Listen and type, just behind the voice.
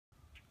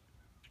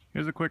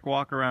Here's a quick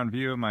walk around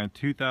view of my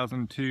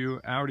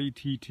 2002 Audi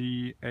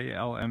TT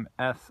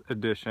ALMS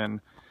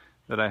edition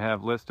that I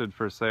have listed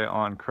for sale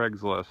on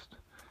Craigslist.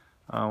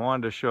 I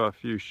wanted to show a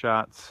few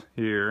shots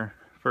here.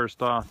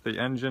 First off, the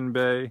engine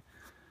bay.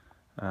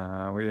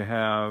 We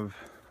have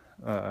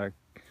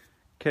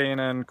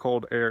K&N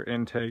cold air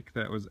intake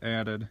that was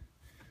added.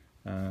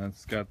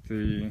 It's got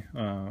the,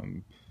 I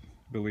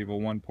believe, a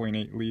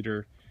 1.8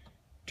 liter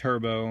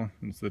turbo.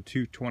 It's the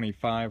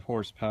 225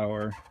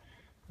 horsepower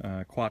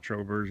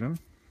Quattro version.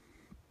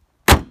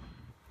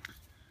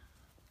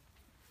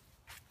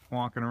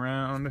 Walking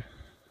around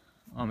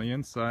on the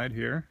inside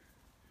here,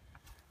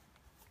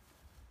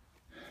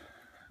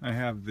 I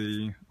have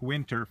the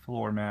winter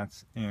floor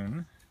mats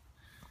in.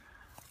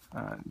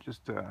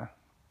 Just a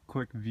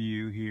quick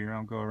view here.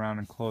 I'll go around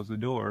and close the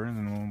door and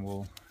then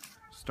we'll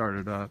start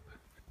it up.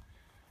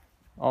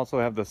 Also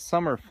have the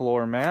summer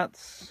floor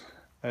mats,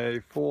 a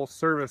full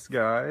service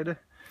guide,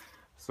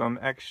 some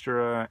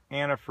extra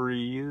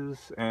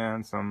antifreeze,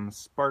 and some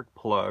spark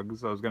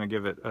plugs. I was going to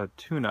give it a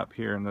tune-up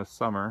here in the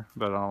summer,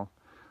 but I'll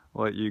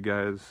let you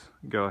guys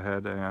go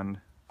ahead and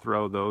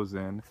throw those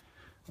in.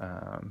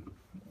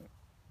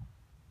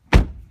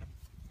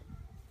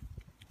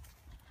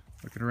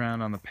 Looking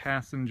around on the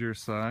passenger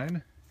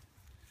side,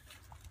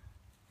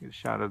 get a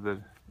shot of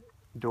the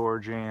door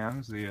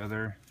jambs, the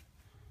other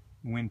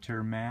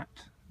winter mat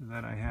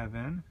that I have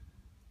in.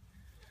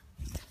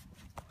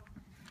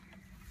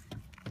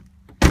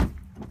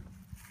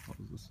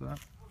 Close this up.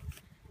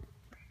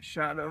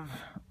 Shot of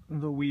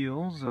the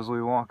wheels as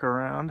we walk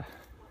around.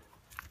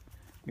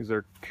 These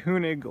are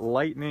Koenig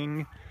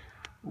Lightning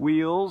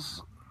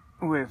wheels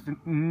with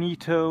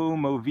Nito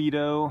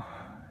Movito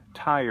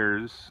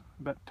tires.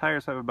 But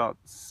tires have about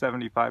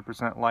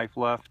 75% life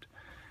left.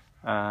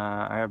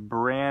 I have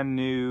brand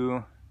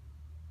new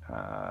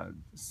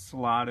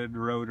slotted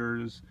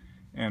rotors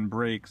and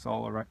brakes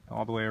all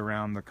the way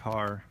around the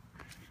car.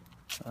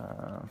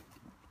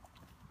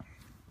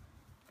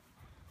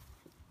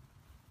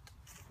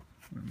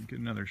 Get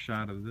another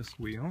shot of this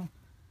wheel.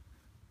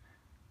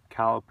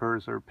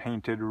 Calipers are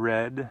painted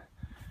red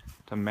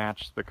to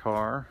match the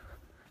car.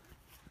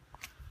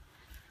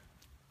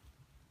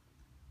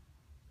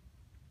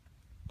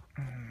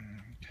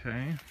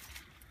 Okay,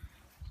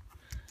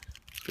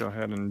 let's go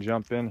ahead and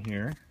jump in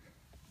here.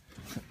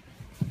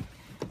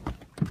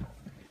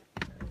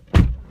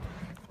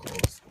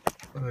 Close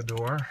the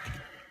door.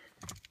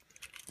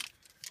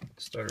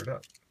 Start it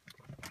up.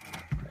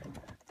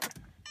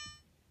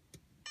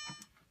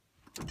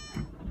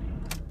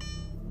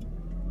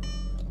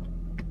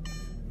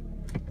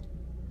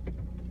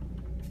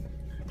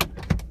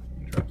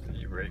 Drop the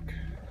e-brake.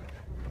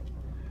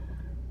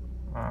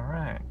 All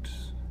right,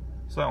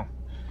 so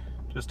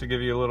just to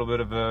give you a little bit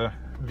of a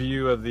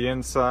view of the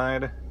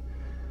inside,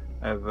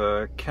 I have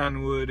a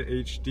Kenwood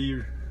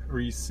HD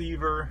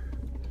receiver.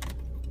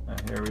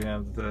 Here we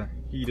have the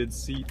heated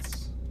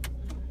seats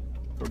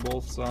for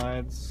both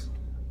sides.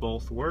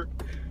 Both work.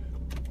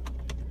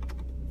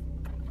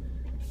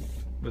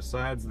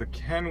 Besides the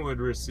Kenwood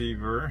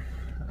receiver,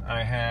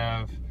 I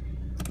have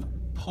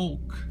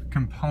Polk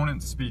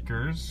component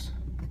speakers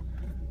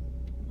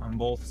on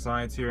both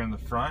sides here in the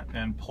front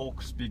and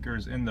Polk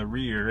speakers in the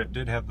rear. It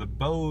did have the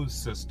Bose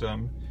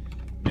system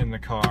in the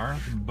car,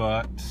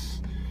 but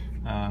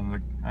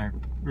I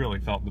really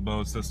felt the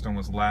Bose system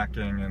was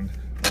lacking, and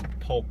the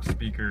Polk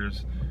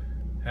speakers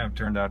have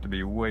turned out to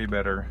be way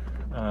better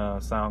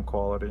sound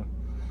quality.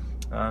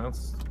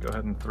 Let's go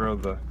ahead and throw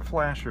the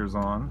flashers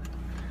on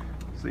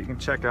so you can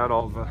check out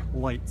all the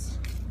lights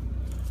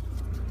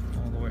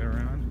all the way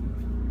around.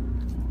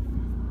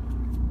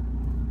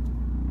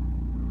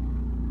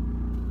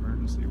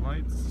 Emergency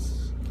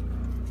lights.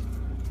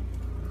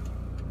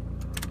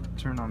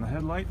 Turn on the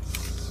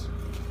headlights.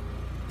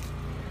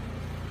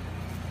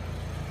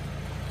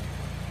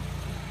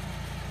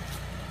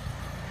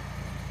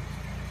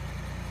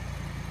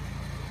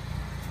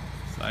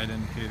 Side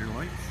indicator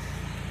lights.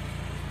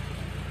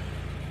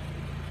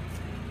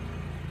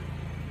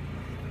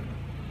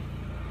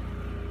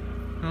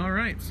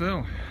 Alright,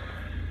 so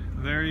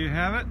there you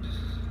have it.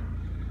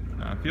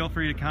 Feel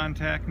free to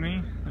contact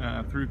me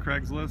through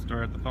Craigslist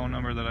or at the phone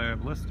number that I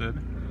have listed,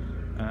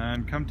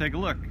 and come take a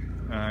look.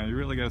 You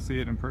really got to see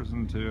it in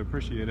person to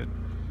appreciate it.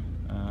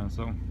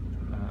 So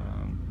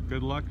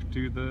good luck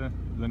to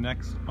the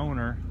next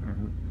owner,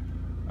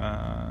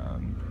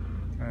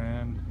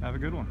 and have a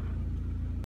good one.